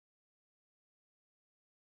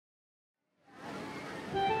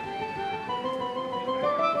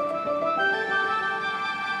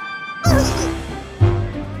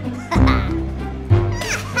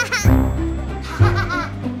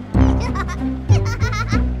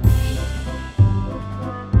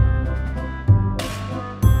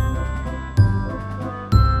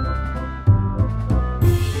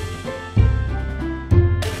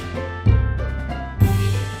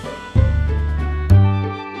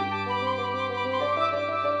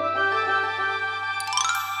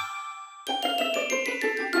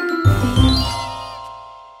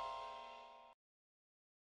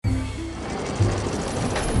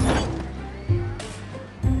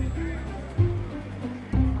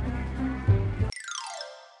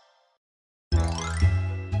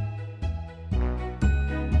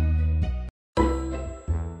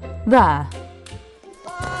The.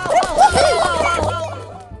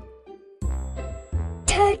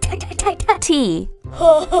 T.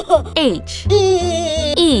 H.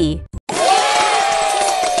 E.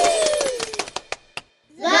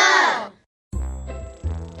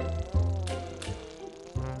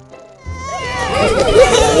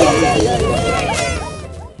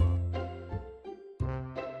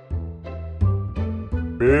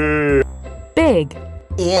 Big.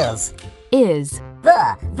 Is. Is.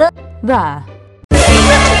 The. The.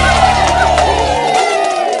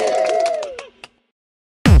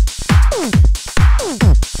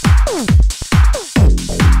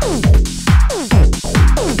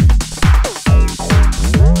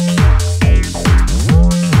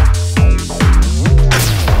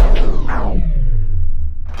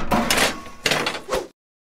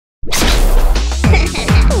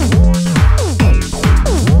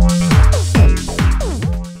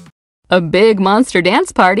 A big monster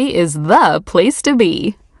dance party is the place to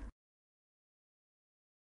be.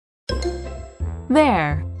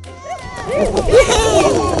 There.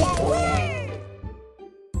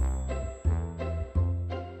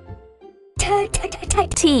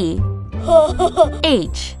 T.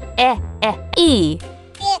 H. E.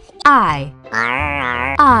 I.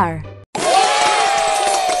 R.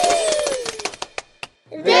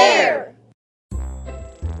 There!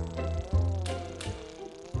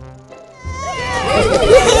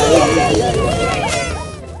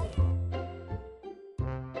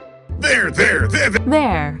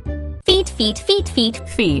 There. Feet, feet, feet, feet.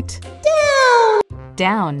 Feet.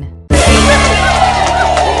 Down. Down.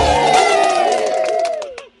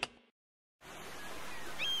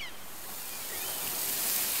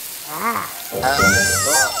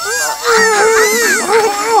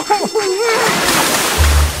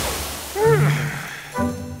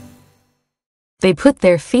 They put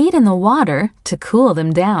their feet in the water to cool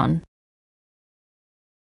them down.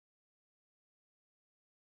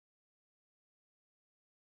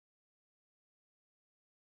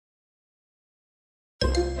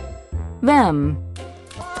 Them.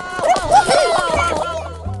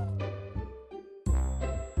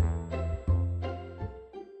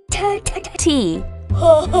 T.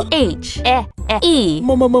 H. E.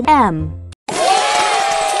 M.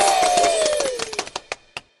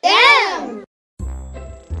 Down!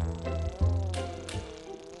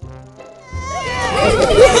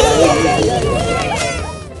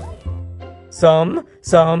 Some.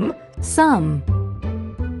 Some.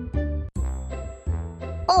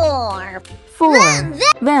 Or. For.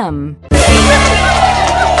 Them.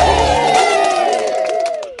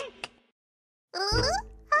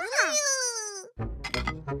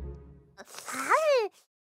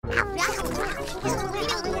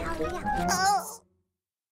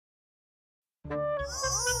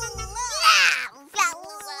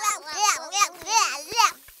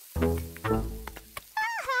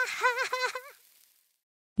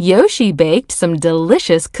 Yoshi baked some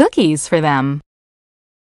delicious cookies for them.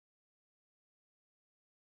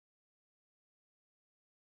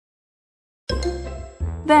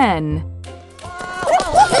 Then.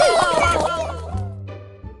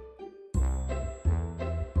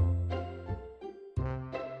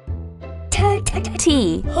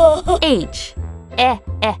 T. H.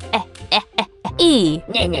 E.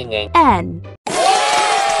 N.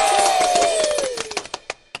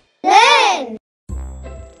 Then!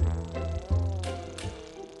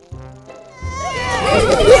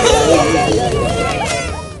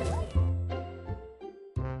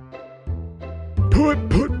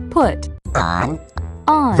 Put. On.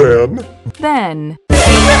 On. Then.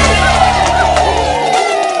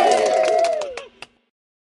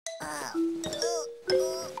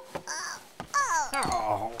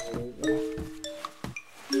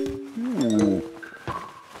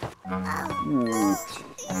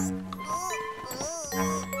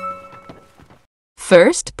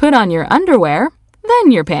 First, put on your underwear,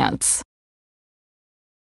 then your pants.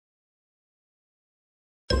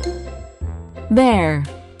 There.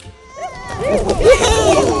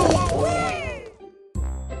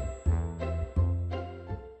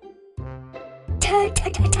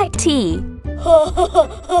 T.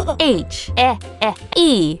 H.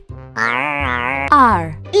 E.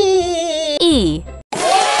 R. E.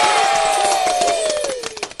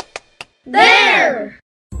 There!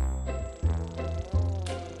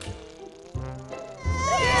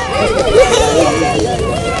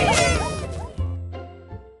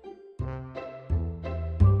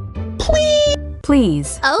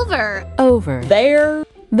 Please. Over. Over. There.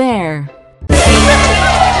 There.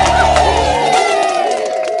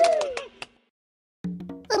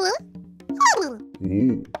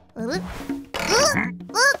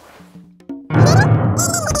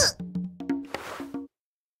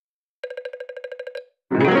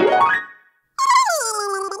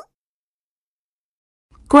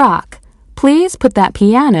 Grok, please put that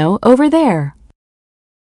piano over there.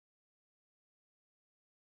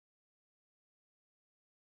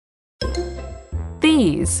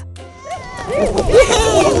 These.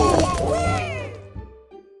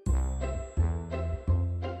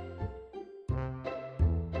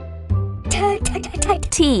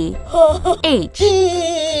 T H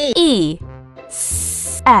E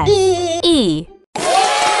S E.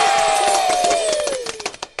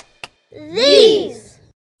 These.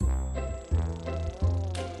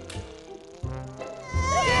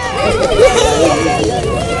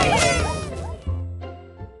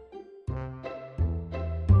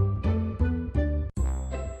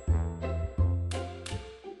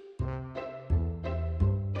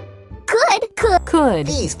 Could.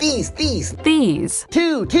 These.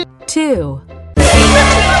 Two.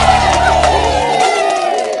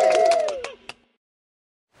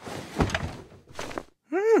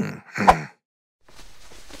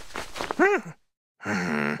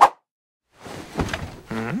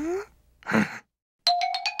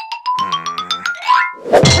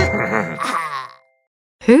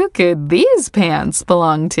 Who could these pants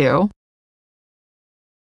belong to?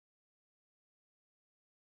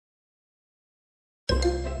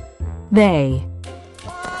 They.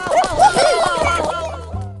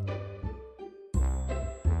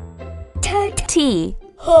 T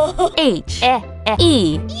H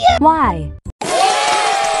E Y.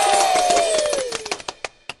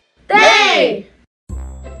 They.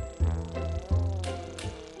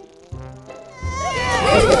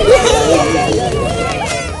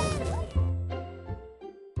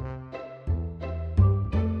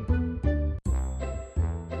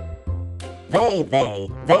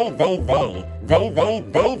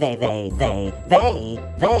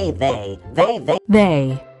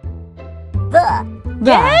 They.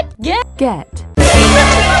 Get.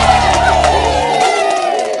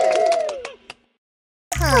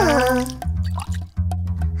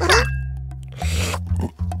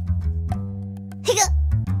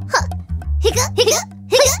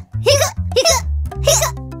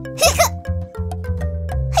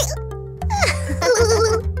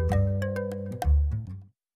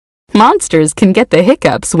 Monsters can get the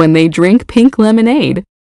hiccups when they drink pink lemonade.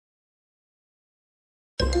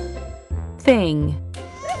 Thing.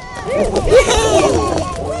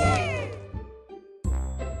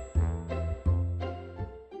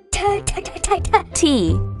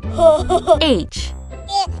 T H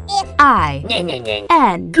I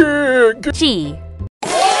N G.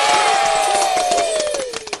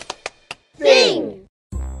 Thing.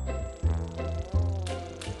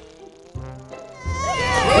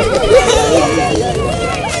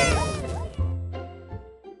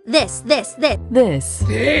 This.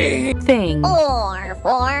 Thing.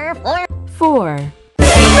 Four. Four.